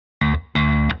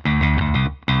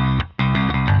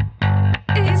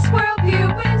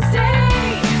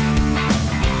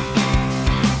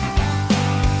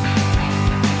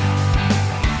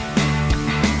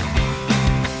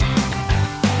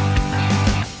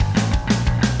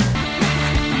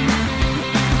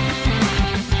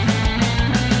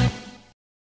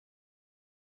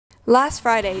Last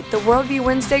Friday, the Worldview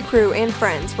Wednesday crew and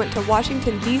friends went to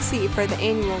Washington, D.C. for the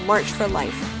annual March for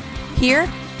Life.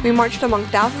 Here, we marched among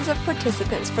thousands of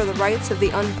participants for the rights of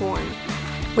the unborn.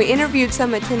 We interviewed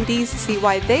some attendees to see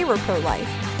why they were pro-life,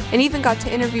 and even got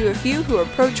to interview a few who were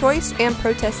pro-choice and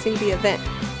protesting the event.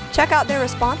 Check out their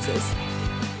responses.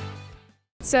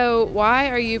 So, why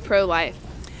are you pro-life?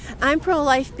 I'm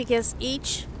pro-life because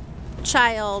each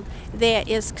child that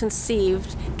is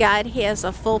conceived, God has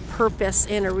a full purpose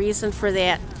and a reason for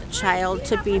that child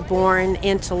to be born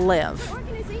and to live.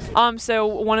 So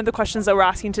one of the questions that we're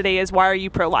asking today is, why are you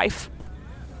pro-life?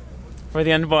 For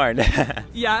the unborn.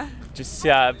 Yeah? Just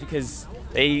because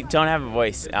they don't have a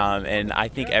voice, and I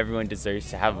think everyone deserves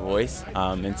to have a voice,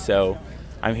 and so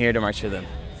I'm here to march for them.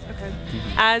 Okay.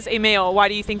 As a male, why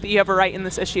do you think that you have a right in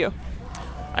this issue?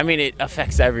 I mean, it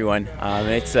affects everyone.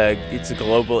 It's a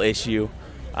global issue,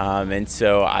 and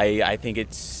so I think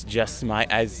it's just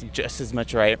as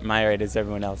much my right as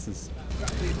everyone else's.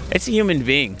 It's a human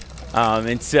being,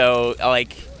 and so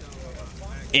like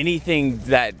anything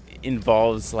that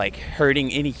involves like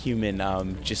hurting any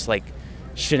human, just like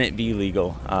shouldn't be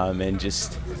legal, and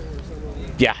just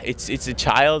yeah, it's a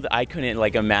child. I couldn't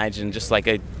like imagine just like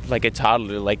a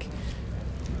toddler like.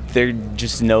 They're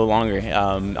just no longer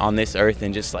on this earth,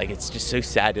 and just like it's just so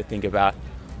sad to think about.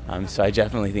 So I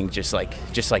definitely think just like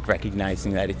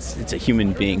recognizing that it's a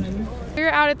human being. We're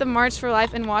out at the March for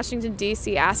Life in Washington,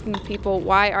 D.C. asking people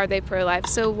why are they pro-life.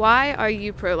 So why are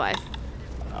you pro-life?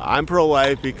 I'm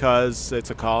pro-life because it's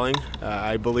a calling.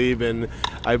 I believe in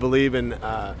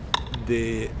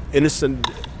the innocent,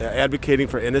 advocating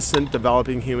for innocent,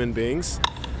 developing human beings.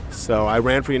 So I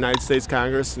ran for United States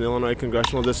Congress in Illinois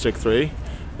Congressional District 3.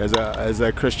 As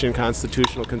a Christian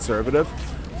constitutional conservative,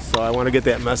 so I want to get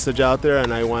that message out there,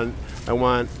 and I want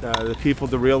the people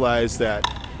to realize that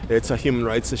it's a human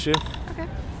rights issue. Okay.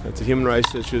 It's a human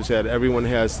rights issue that everyone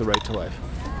has the right to life.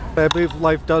 I believe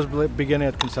life does begin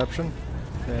at conception,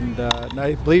 and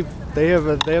I believe they have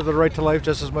the right to life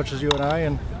just as much as you and I,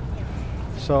 and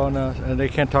so and they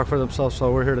can't talk for themselves,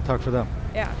 so we're here to talk for them.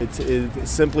 Yeah. It's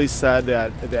simply said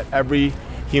that every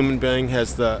human being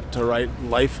has the right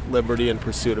life, liberty, and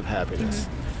pursuit of happiness.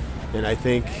 Mm-hmm. And I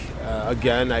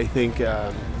think,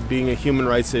 being a human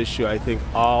rights issue, I think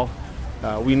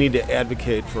we need to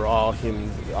advocate for all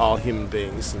human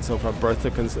beings, and so from birth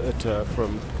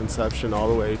from conception all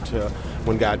the way to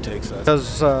when God takes us.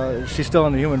 Because she's still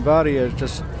in the human body,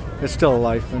 it's still a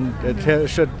life, and it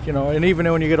should, and even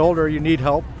when you get older, you need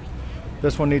help.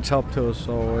 This one needs help too,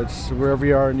 so it's wherever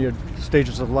you are in your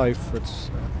stages of life, it's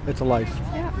a life.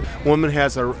 Yeah. Woman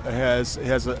has an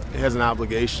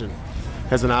obligation.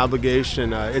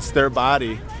 It's their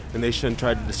body, and they shouldn't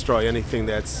try to destroy anything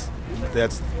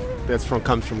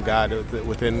comes from God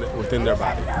within their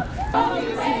body.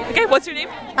 Okay, what's your name?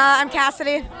 I'm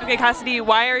Cassidy. Okay, Cassidy,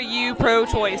 why are you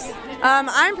pro-choice?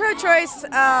 I'm pro-choice.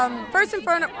 First and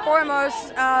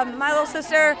foremost, my little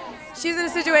sister, she's in a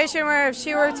situation where if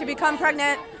she were to become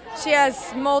pregnant, she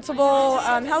has multiple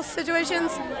health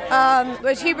situations,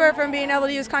 which keep her from being able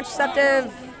to use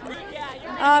contraceptive.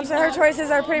 So her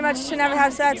choices are pretty much to never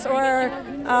have sex or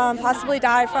possibly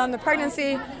die from the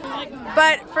pregnancy.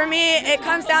 But for me, it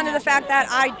comes down to the fact that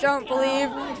I don't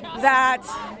believe that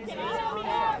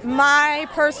my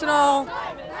personal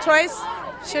choice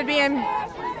should be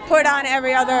put on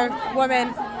every other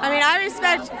woman. I mean, I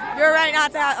respect your right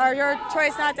not to or your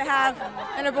choice not to have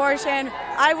an abortion.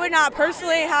 I would not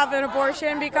personally have an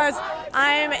abortion because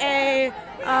I'm a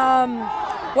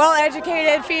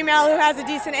well-educated female who has a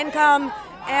decent income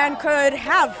and could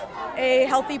have a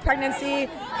healthy pregnancy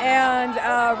and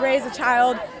raise a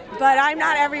child. But I'm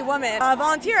not every woman. I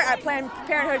volunteer at Planned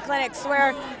Parenthood clinics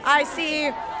where I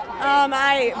see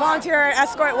I volunteer and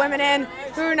escort women in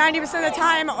who 90% of the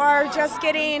time are just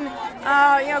getting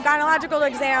gynecological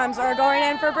exams or going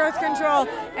in for birth control,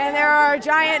 and there are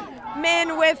giant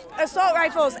men with assault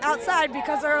rifles outside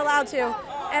because they're allowed to.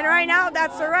 And right now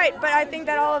that's their right, but I think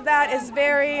that all of that is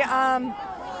very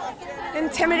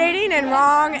intimidating and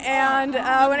wrong, and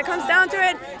when it comes down to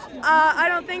it, I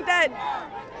don't think that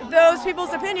those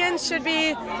people's opinions should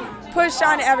be pushed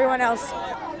on everyone else.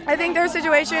 I think there are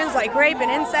situations like rape and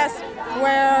incest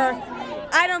where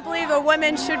I don't believe a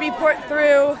woman should be forced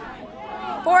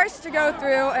to go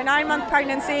through a 9-month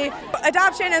pregnancy.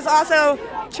 Adoption is also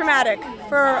traumatic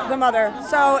for the mother.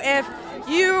 So if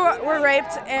you were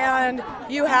raped and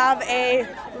you have a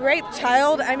raped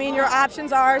child, I mean, your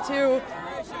options are to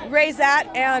raise that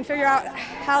and figure out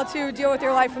how to deal with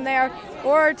your life from there,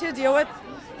 or to deal with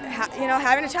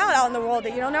having a child out in the world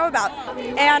that you don't know about.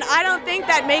 And I don't think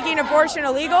that making abortion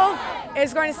illegal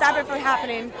is going to stop it from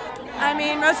happening. I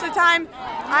mean, most of the time,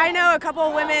 I know a couple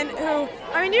of women who,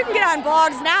 I mean, you can get on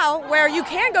blogs now where you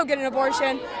can go get an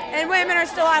abortion, and women are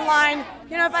still online.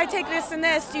 You know, if I take this and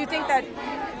this, do you think that,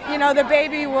 you know, the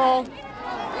baby will?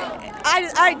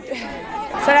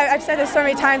 I've said this so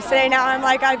many times today now. I'm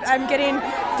like, I'm getting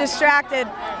distracted.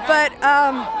 But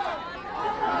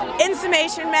in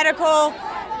summation, medical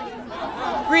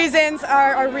reasons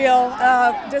are real,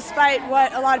 despite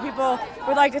what a lot of people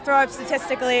would like to throw up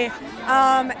statistically.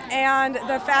 And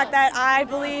the fact that I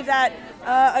believe that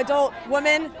adult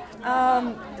woman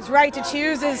is right to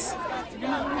choose is,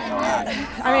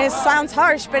 I mean, it sounds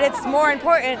harsh, but it's more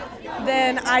important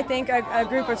than, I think, a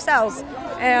group of cells.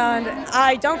 And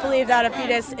I don't believe that a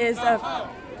fetus is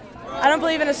I don't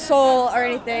believe in a soul or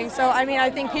anything. So, I mean, I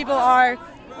think people are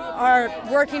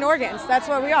working organs. That's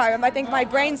what we are. I think my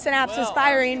brain synapses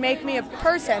firing make me a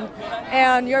person,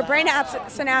 and your brain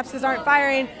synapses aren't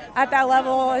firing at that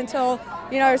level until,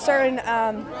 you know, a certain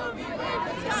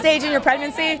stage in your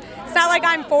pregnancy. It's not like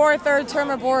I'm for third-term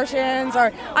abortions,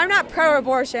 or I'm not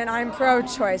pro-abortion, I'm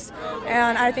pro-choice.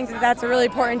 And I think that that's a really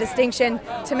important distinction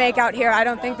to make out here. I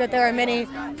don't think that there are many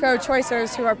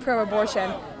pro-choicers who are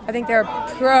pro-abortion. I think they're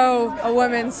pro a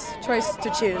woman's choice to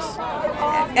choose.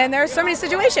 And there are so many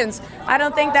situations. I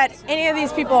don't think that any of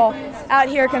these people out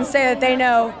here can say that they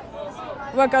know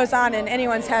what goes on in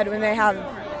anyone's head when they have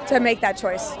to make that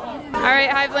choice. All right,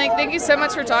 hi Blank, thank you so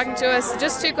much for talking to us.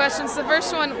 Just 2 questions. The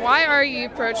first one, why are you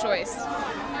pro-choice?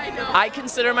 I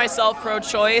consider myself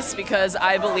pro-choice because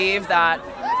I believe that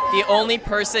the only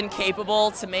person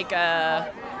capable to make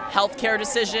a healthcare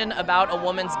decision about a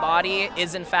woman's body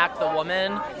is in fact the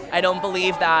woman. I don't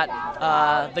believe that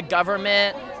the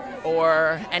government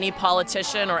or any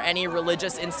politician or any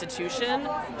religious institution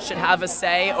should have a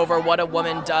say over what a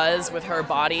woman does with her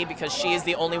body, because she is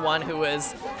the only one who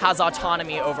has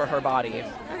autonomy over her body.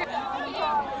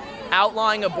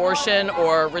 Outlawing abortion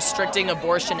or restricting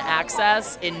abortion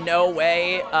access in no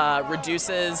way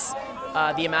reduces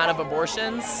the amount of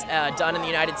abortions done in the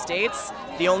United States.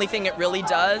 The only thing it really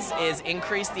does is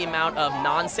increase the amount of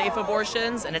non-safe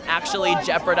abortions, and it actually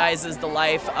jeopardizes the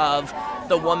life of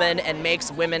the woman and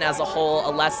makes women as a whole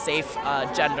a less safe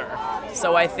gender.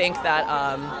 So I think that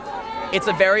it's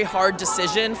a very hard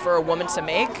decision for a woman to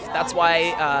make. That's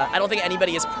why I don't think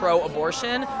anybody is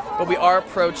pro-abortion, but we are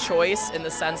pro-choice in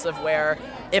the sense of where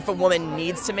if a woman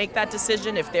needs to make that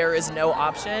decision, if there is no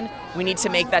option, we need to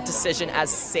make that decision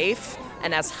as safe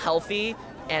and as healthy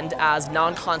and as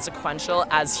non-consequential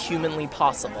as humanly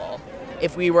possible.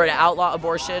 If we were to outlaw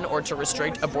abortion or to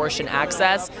restrict abortion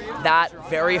access, that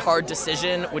very hard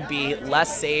decision would be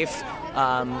less safe,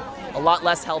 a lot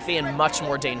less healthy, and much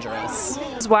more dangerous.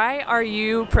 Why are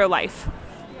you pro-life?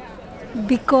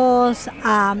 Because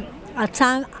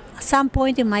at some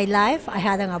point in my life I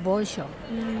had an abortion.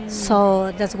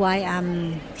 So that's why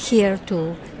I'm here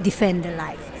to defend the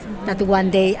life. That one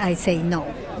day I say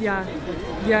no.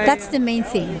 That's the main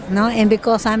thing, no? And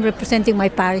because I'm representing my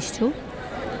parish too.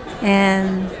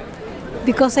 And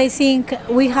because I think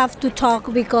we have to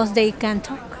talk because they can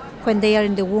talk when they are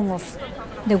in the womb of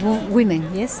the women,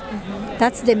 yes?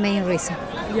 That's the main reason.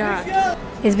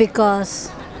 It's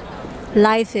because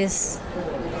life is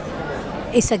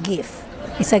a gift.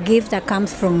 It's a gift that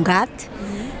comes from God.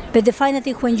 But the final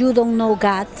thing, when you don't know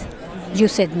God, you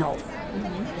said no.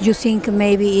 You think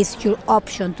maybe it's your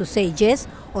option to say yes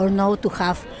or no to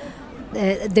have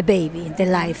the baby, the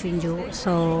life in you.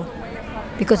 So,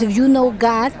 because if you know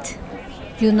God,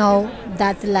 you know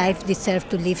that life deserves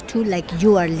to live too, like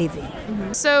you are living.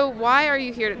 So why are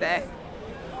you here today?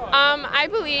 I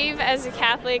believe as a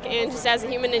Catholic and just as a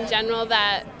human in general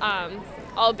that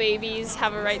all babies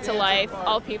have a right to life.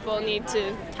 All people need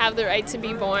to have the right to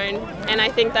be born. And I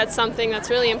think that's something that's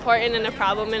really important and a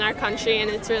problem in our country, and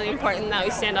it's really important that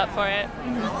we stand up for it.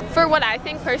 For what I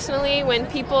think personally, when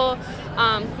people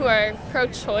who are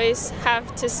pro-choice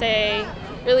have to say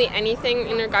really anything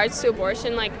in regards to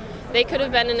abortion, like they could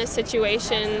have been in a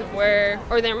situation where,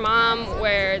 or their mom,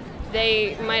 where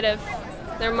their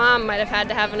mom might have had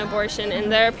to have an abortion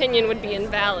and their opinion would be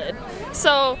invalid.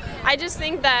 So I just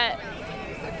think that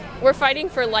we're fighting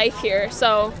for life here,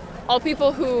 so all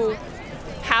people who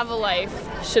have a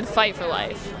life should fight for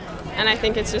life. And I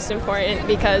think it's just important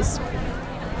because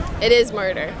it is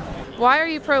murder. Why are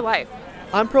you pro-life?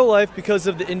 I'm pro-life because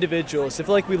of the individuals. If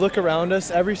we look around us,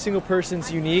 every single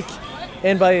person's unique,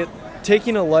 and by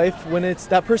taking a life when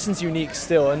that person's unique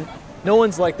still, and no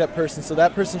one's like that person, so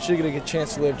that person should get a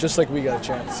chance to live just like we got a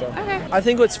chance. So Okay. I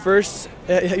think what's first,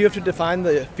 you have to define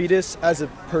the fetus as a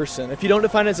person. If you don't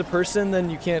define it as a person, then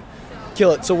you can't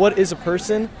kill it. So what is a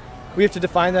person? We have to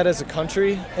define that as a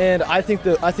country, and I think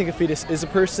a fetus is a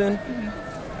person.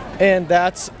 And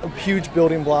that's a huge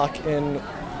building block in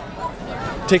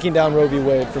taking down Roe v.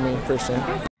 Wade for me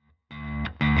personally.